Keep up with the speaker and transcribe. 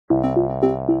Child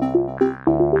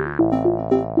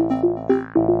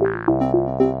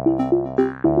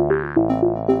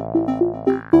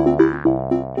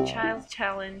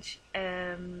challenge.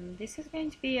 This is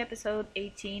going to be episode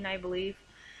 18, I believe.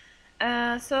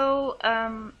 In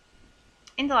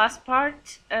the last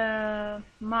part,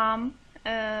 Mom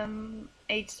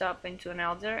aged up into an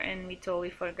elder, and we totally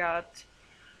forgot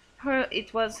her.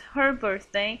 It was her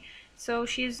birthday, so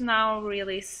she's now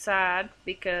really sad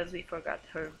because we forgot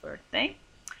her birthday.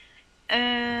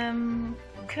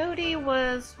 Cody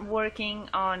was working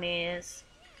on his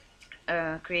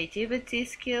creativity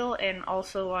skill and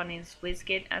also on his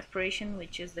WizKid aspiration,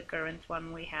 which is the current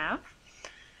one we have.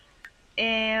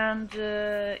 And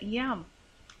yeah,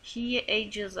 he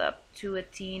ages up to a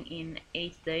teen in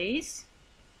 8 days,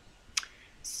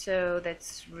 so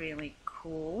that's really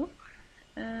cool.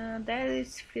 That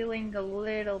is feeling a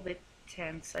little bit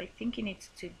tense. I think he needs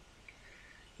to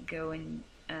go and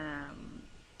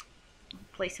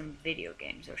play some video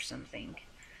games or something.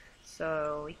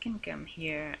 So we can come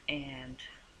here and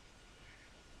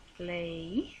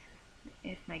play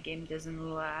if my game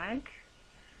doesn't lag.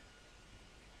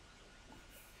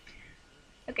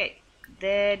 Okay,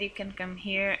 then you can come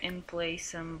here and play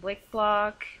some Blick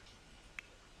Block.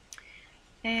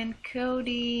 And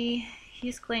Cody,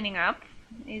 he's cleaning up.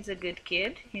 He's a good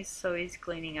kid, he's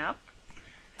cleaning up.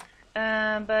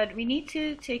 But we need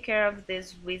to take care of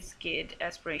this WizKid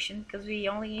aspiration because we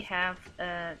only have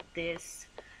this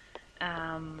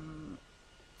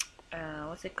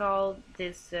what's it called,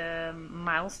 this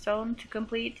milestone to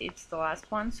complete. It's the last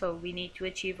one, so we need to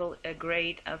achieve a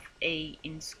grade of A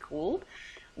in school,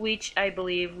 which I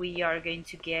believe we are going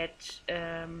to get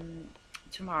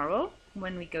tomorrow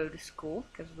when we go to school,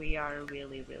 because we are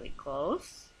really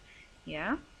close.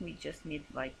 Yeah, we just need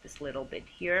like this little bit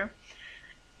here.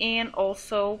 And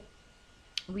also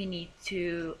we need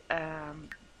to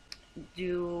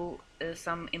do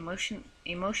some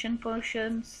emotion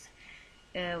potions,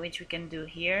 which we can do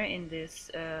here in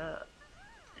this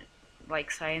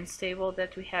like science table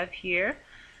that we have here.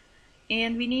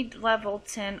 And we need level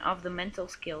 10 of the mental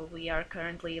skill. We are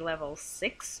currently level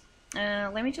 6.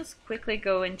 Let me just quickly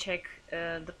go and check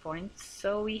the points.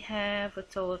 So we have a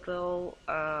total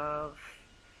of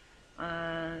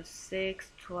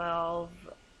 6, 12,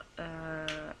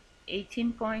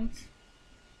 18 points.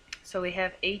 So we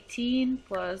have 18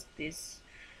 plus the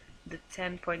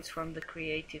 10 points from the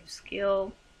creative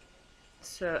skill,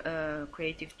 so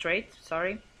creative trait,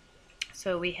 sorry.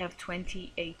 So we have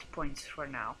 28 points for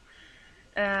now.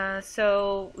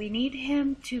 So we need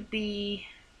him to be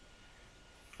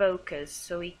focused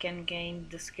so we can gain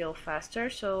the skill faster.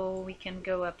 So we can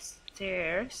go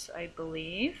upstairs, I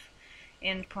believe,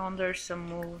 and ponder some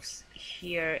moves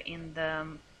here in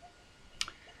the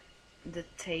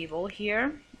table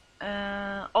here.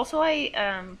 Also, I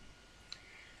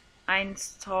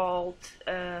installed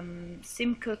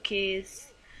Sim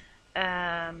Cookies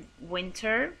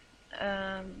Winter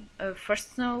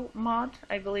First Snow mod,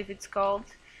 I believe it's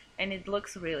called, and it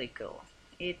looks really cool.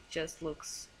 It just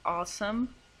looks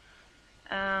awesome.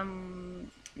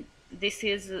 This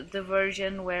is the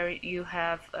version where you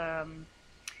have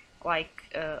like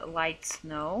light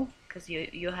snow, because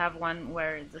you have one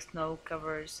where the snow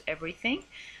covers everything.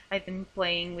 I've been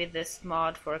playing with this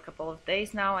mod for a couple of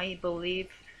days now, I believe.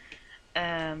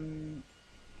 I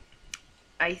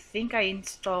think I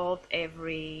installed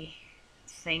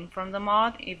everything from the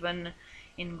mod, even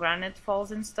in Granite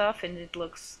Falls and stuff, and it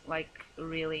looks like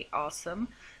really awesome.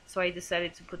 So I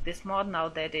decided to put this mod now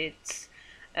that it's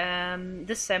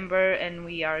December and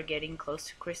we are getting close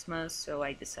to Christmas, so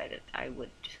I decided I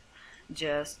would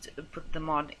just put the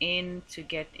mod in to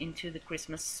get into the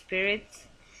Christmas spirit.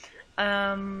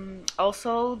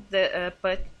 Also, a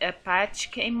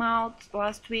patch came out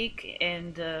last week,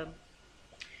 and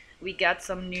we got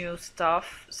some new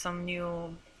stuff,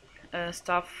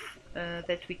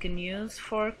 that we can use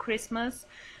for Christmas.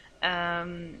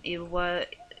 It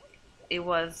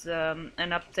was an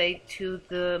update to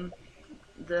the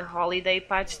holiday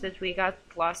patch that we got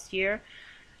last year.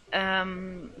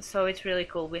 So it's really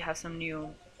cool. We have some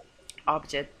new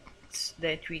objects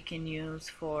that we can use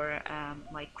for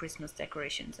like Christmas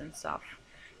decorations and stuff.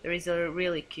 There is a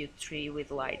really cute tree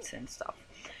with lights and stuff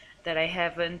that I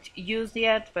haven't used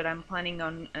yet, but I'm planning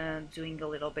on doing a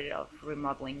little bit of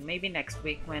remodeling. Maybe next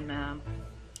week when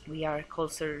we are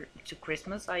closer to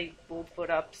Christmas, I will put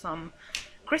up some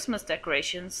Christmas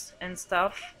decorations and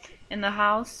stuff in the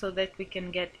house so that we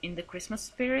can get in the Christmas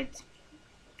spirit.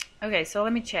 Okay, so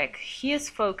let me check. He is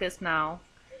focused now.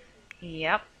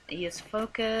 Yep, he is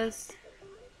focused.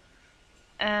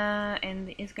 And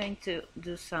he's going to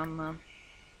do some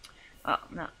Oh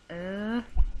no,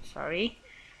 sorry.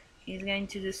 He's going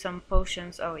to do some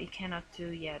potions. Oh, he cannot do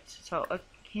yet. So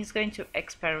he's going to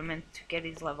experiment to get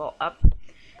his level up.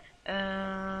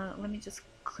 Let me just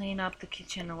clean up the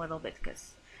kitchen a little bit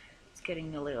because it's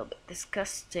getting a little bit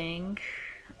disgusting.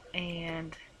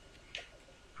 And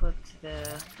put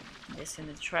this in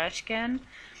the trash can.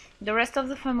 The rest of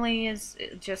the family is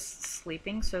just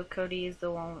sleeping, so Cody is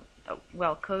the one.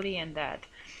 Well, Cody and Dad,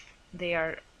 they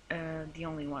are the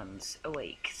only ones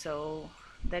awake. So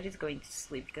Dad is going to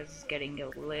sleep because he's getting a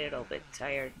little bit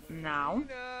tired now.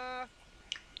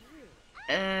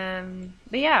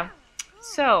 But yeah,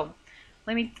 so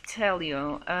let me tell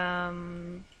you a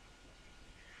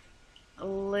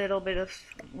little bit of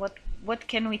what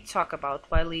can we talk about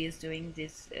while he is doing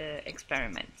this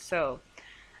experiment. So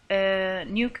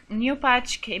new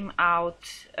patch came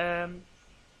out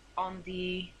on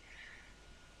the,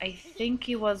 I think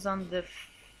it was on the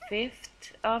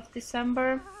 5th of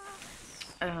December.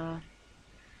 And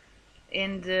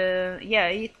yeah,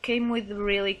 it came with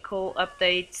really cool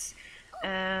updates,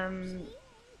 and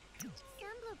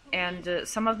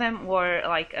some of them were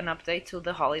like an update to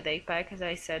the holiday pack, as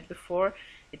I said before.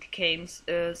 It came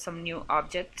some new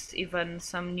objects, even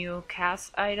some new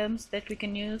cast items that we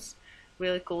can use,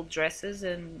 really cool dresses,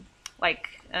 and like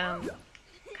kind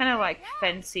of like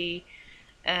fancy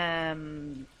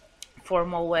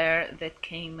formal wear that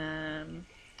came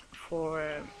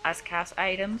for as cast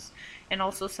items, and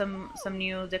also some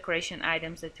new decoration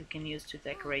items that you can use to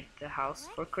decorate the house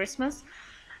for Christmas.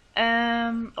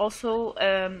 Also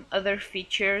other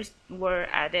features were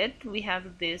added. We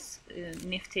have this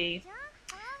nifty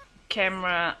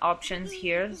camera options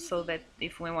here, so that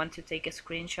if we want to take a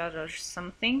screenshot or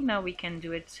something, now we can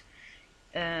do it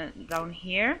down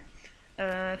here.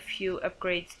 A few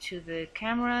upgrades to the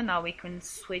camera. Now we can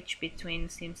switch between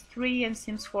Sims 3 and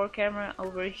Sims 4 camera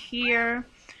over here.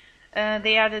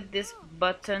 They added this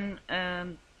button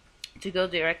to go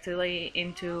directly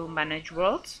into manage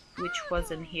worlds, which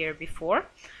wasn't here before.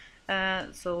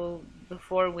 So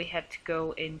before we had to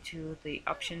go into the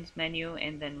options menu,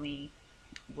 and then we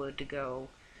would go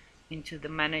into the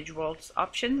manage worlds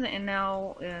options, and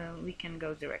now we can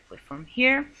go directly from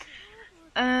here.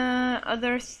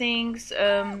 Other things,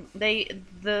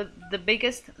 the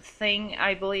biggest thing,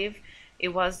 I believe, it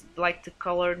was like the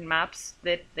colored maps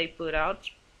that they put out,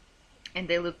 and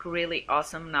they look really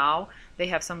awesome now. They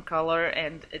have some color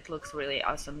and it looks really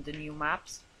awesome, the new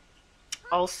maps.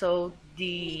 Also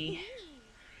the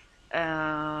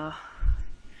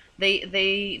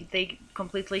they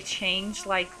completely changed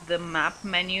like the map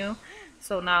menu,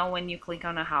 so now when you click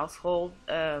on a household,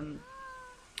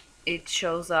 it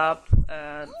shows up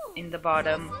in the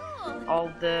bottom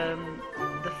all the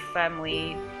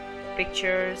family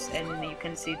pictures, and you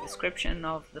can see description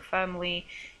of the family.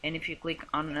 And if you click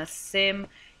on a sim,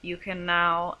 you can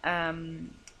now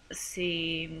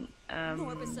see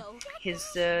his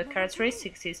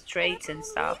characteristics, his traits and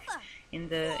stuff in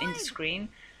the screen.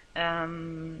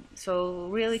 So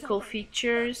really cool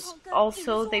features.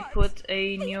 Also, they put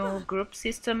a new group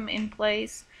system in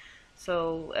place,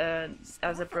 so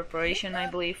as a preparation, I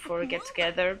believe, for get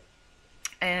together,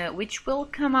 which will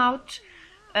come out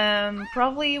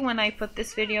probably when I put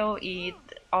this video. It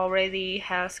already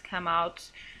has come out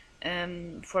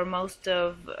for most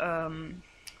of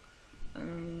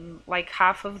like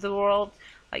half of the world,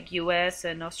 like US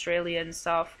and Australia and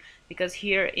stuff, because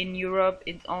here in Europe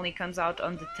it only comes out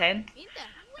on the 10th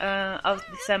of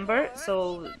December,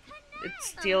 so it's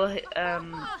still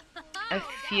a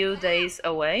few days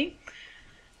away.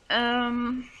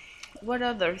 What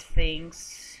other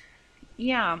things?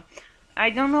 Yeah, I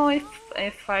don't know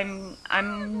if I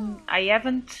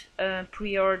haven't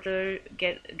pre-ordered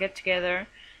get together,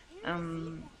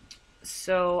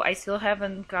 so I still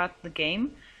haven't got the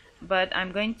game, but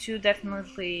I'm going to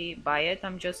definitely buy it.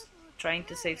 I'm just trying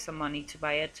to save some money to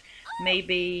buy it.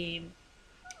 Maybe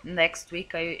next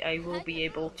week I will be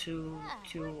able to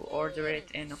order it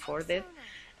and afford it.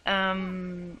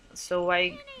 So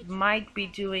I might be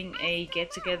doing a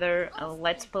get together, a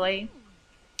let's play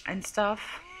and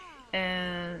stuff,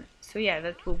 so yeah,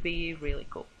 that will be really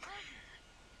cool.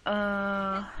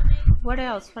 What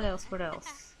else?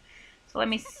 So let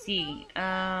me see.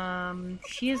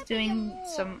 He is doing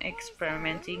some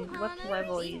experimenting. What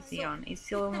level is he on? He's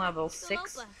still on level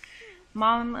 6.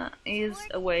 Mom is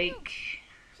awake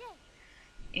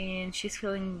and she's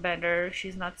feeling better.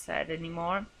 She's not sad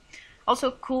anymore.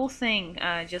 Also, cool thing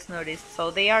I just noticed.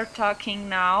 So they are talking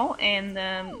now, and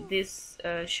this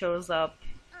shows up.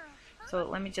 So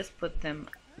let me just put them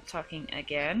talking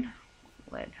again.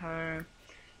 Let her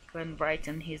go and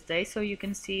brighten his day, so you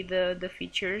can see the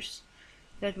features.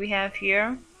 that we have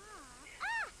here.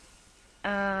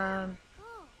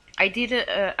 I did.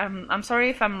 I'm sorry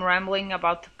if I'm rambling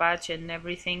about the patch and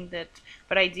everything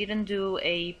but I didn't do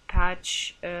a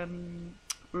patch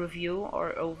review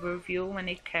or overview when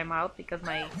it came out because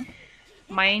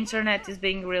my internet is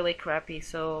being really crappy.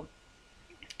 So,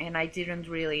 and I didn't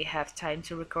really have time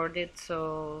to record it.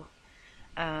 So,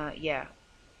 yeah.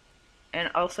 And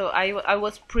also, I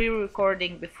was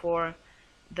pre-recording before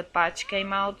the patch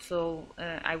came out, so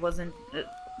I wasn't.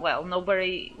 Well,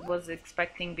 nobody was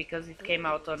expecting because it came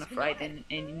out on a Friday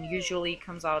and usually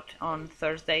comes out on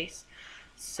Thursdays.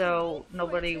 So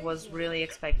nobody was really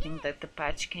expecting that the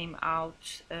patch came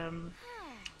out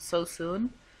so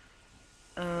soon.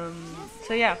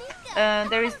 So yeah,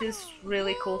 there is this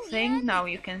really cool thing. Now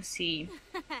you can see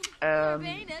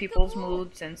people's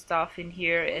moods and stuff in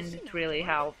here, and it really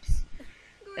helps.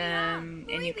 And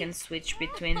you can switch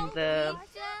between the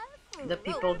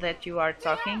people that you are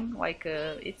talking. Like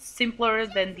it's simpler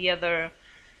than the other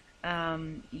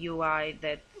UI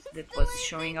that was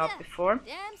showing up before.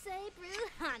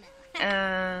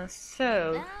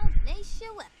 So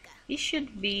he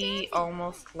should be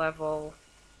almost level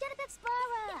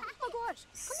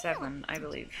 7, I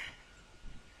believe.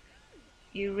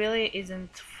 He really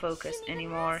isn't focused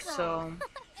anymore, so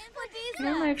I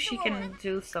don't know if she can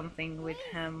do something with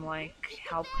him, like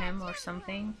help him or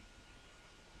something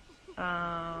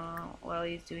while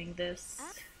he's doing this.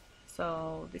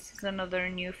 So this is another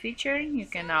new feature. You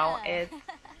can now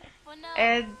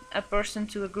add a person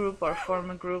to a group or form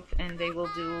a group, and they will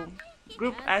do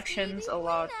group actions a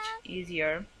lot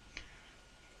easier.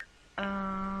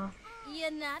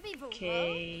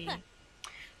 Okay.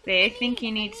 Okay, I think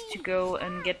he needs to go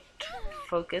and get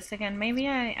focused again. Maybe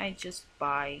I just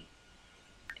buy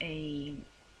a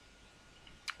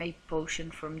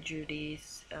potion from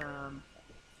Judy's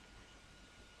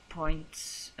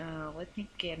points. Let me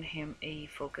get him a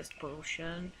focused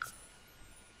potion.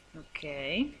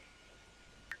 Okay.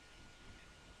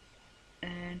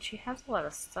 And she has a lot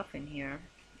of stuff in here.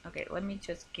 Okay, let me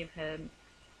just give him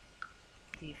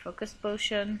the focused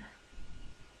potion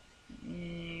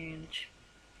and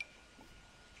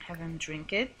have him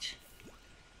drink it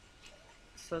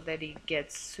so that he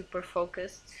gets super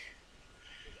focused.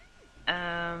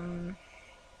 And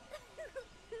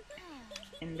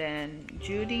then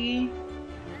Judy,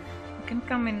 you can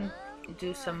come and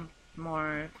do some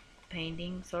more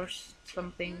paintings or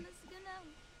something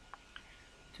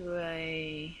to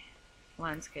a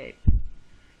landscape.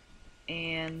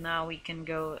 And now we can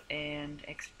go and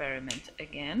experiment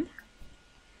again.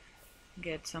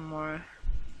 Get some more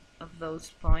of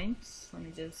those points. Let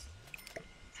me just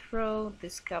throw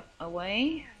this cup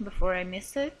away before I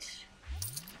miss it.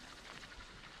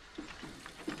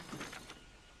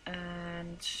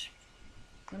 And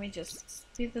let me just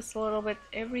speed this a little bit.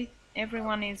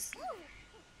 Everyone is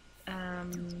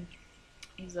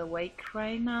awake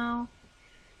right now.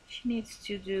 She needs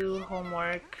to do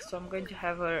homework, so I'm going to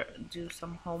have her do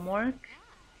some homework.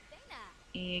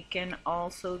 You can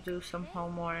also do some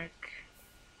homework.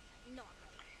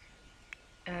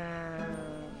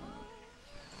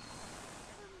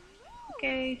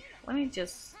 Okay, let me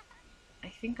just. I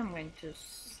think I'm going to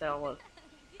sell a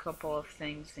couple of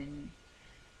things in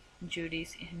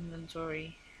Judy's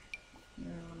inventory.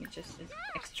 Let me just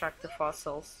extract the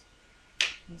fossils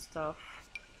and stuff.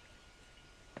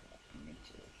 Let me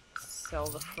just sell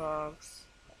the frogs.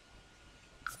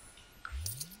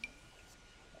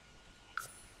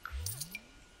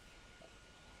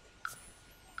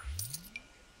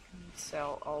 And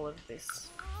sell all of this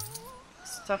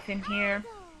stuff in here.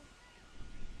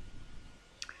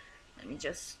 Let me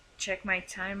just check my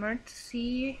timer to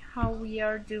see how we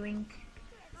are doing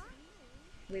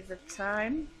with the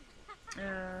time.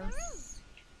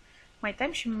 My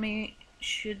time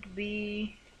should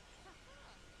be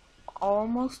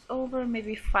almost over,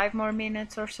 maybe 5 more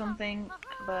minutes or something,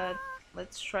 but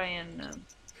let's try and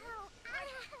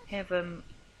have him.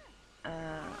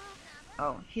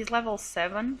 Oh, he's level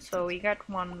 7, so we got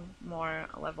one more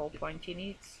level point. He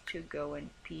needs to go and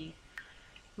pee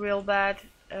real bad.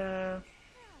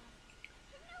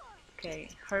 Okay,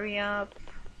 hurry up,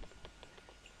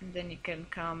 and then you can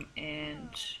come and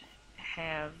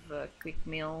have a quick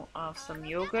meal of some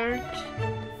yogurt.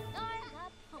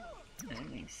 Let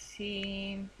me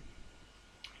see.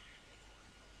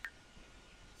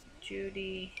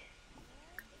 Judy,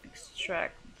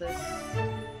 extract this.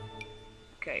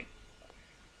 Okay,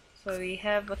 so we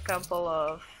have a couple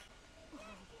of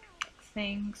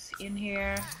things in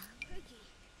here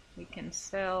we can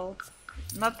sell.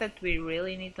 Not that we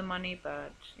really need the money,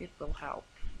 but it will help.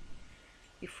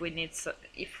 if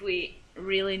we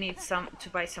really need some to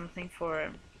buy something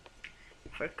for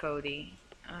Cody.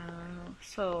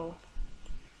 So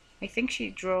I think she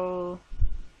drew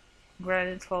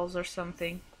Granite Falls or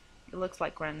something. It looks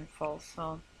like Granite Falls.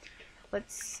 So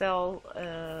let's sell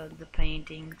the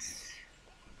paintings,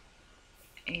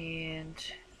 and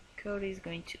Cody's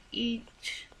going to eat.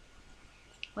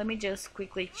 Let me just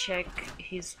quickly check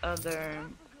his other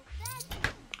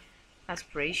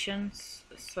aspirations.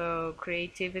 So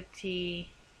creativity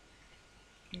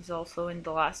is also in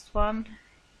the last one.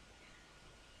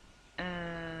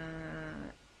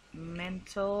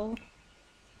 Mental,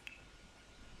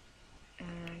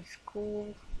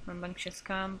 school, rambunctious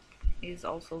camp is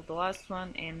also the last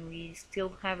one, and we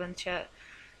still haven't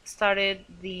started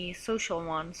the social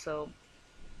one, so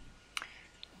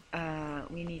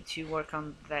we need to work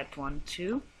on that one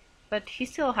too. But he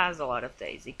still has a lot of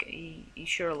days. He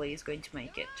surely is going to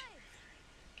make it.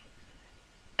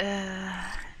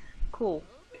 Cool.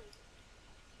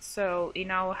 So he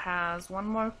now has one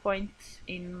more point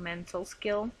in mental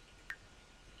skill.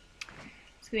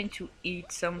 He's going to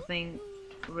eat something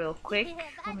real quick.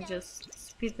 Let me just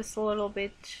speed this a little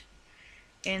bit.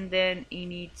 And then he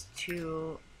needs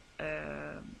to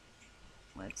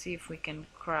let's see if we can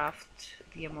craft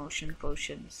the emotion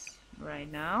potions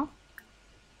right now.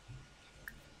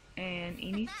 And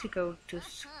he needs to go to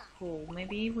school.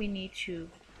 Maybe we need to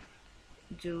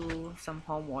do some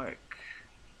homework.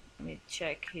 Let me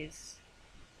check his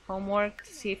homework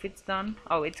to see if it's done.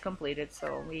 Oh, it's completed,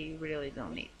 so we really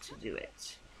don't need to do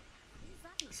it.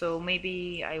 So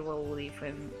maybe I will leave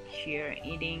him here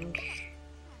eating,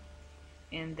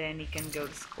 and then he can go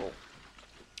to school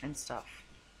and stuff.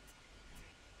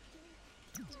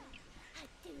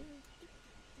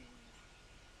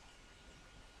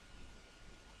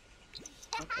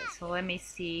 Okay, so let me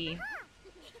see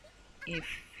if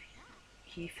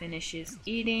he finishes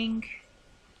eating,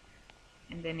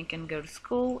 and then he can go to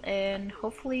school and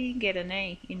hopefully get an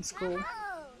A in school.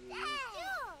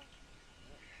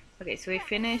 Okay, so he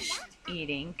finished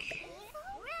eating,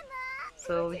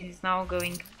 so he's now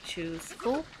going to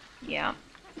school. Yeah.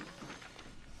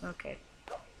 Okay.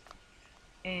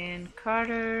 And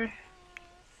Carter,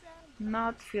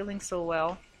 not feeling so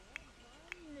well.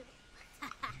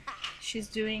 She's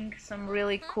doing some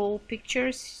really cool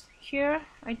pictures here.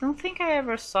 I don't think I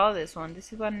ever saw this one.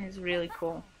 This one is really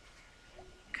cool.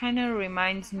 Kind of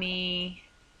reminds me,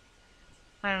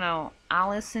 I don't know,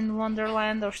 Alice in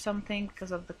Wonderland or something,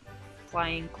 because of the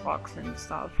flying clocks and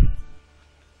stuff.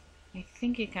 I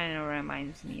think it kind of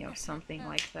reminds me of something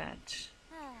like that.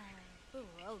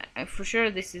 For sure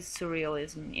this is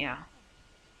surrealism, yeah.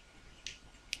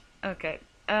 Okay.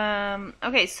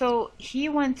 Okay, so he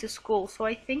went to school, so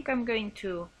I think I'm going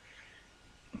to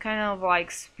kind of like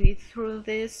speed through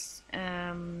this.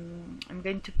 I'm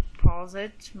going to pause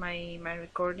it, my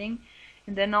recording,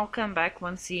 and then I'll come back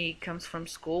once he comes from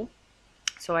school.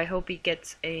 So I hope he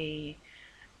gets a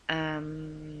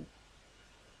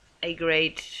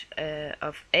grade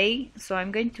of A. So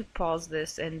I'm going to pause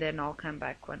this, and then I'll come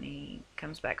back when he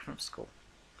comes back from school.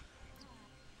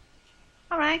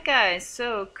 Alright guys,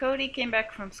 so Cody came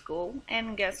back from school,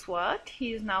 and guess what?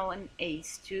 He is now an A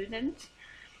student.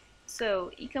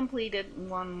 So he completed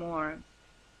one more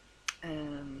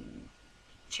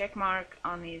check mark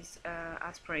on his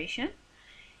aspiration.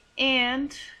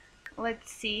 And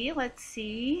let's see.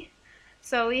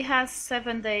 So he has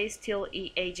 7 days till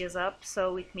he ages up,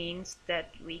 so it means that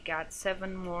we got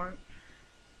 7 more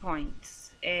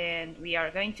points. And we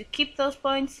are going to keep those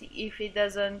points if he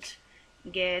doesn't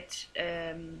get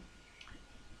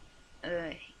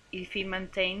if he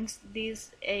maintains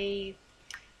this A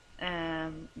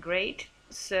grade,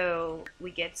 so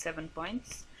we get 7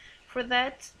 points for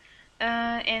that.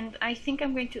 And I think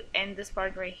I'm going to end this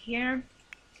part right here.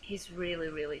 He's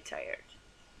really tired,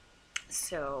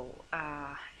 so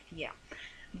yeah,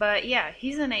 but yeah,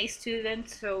 he's an A student,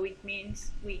 so it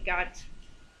means we got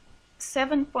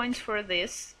 7 points for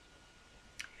this.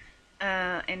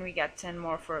 And we got 10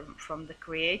 more from the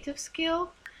creative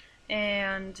skill,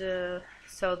 and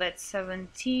so that's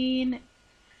 17,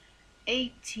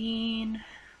 18,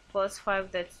 plus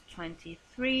 5, that's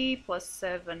 23, plus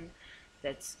 7,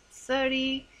 that's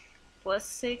 30, plus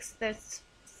 6, that's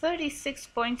 36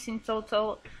 points in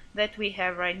total that we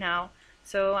have right now.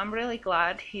 So I'm really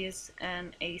glad he's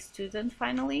an A student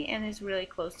finally, and is really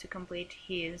close to complete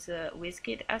his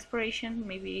WizKid aspiration.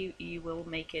 Maybe he will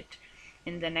make it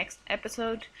in the next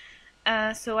episode.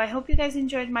 So I hope you guys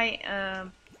enjoyed my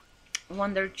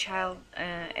Wonder Child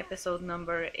episode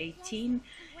number 18,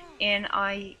 and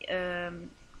I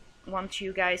want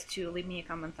you guys to leave me a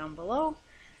comment down below,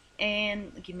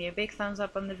 and give me a big thumbs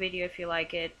up on the video if you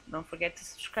like it. Don't forget to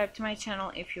subscribe to my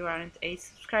channel if you aren't a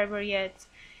subscriber yet,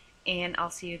 and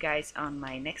I'll see you guys on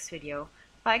my next video.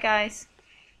 Bye guys!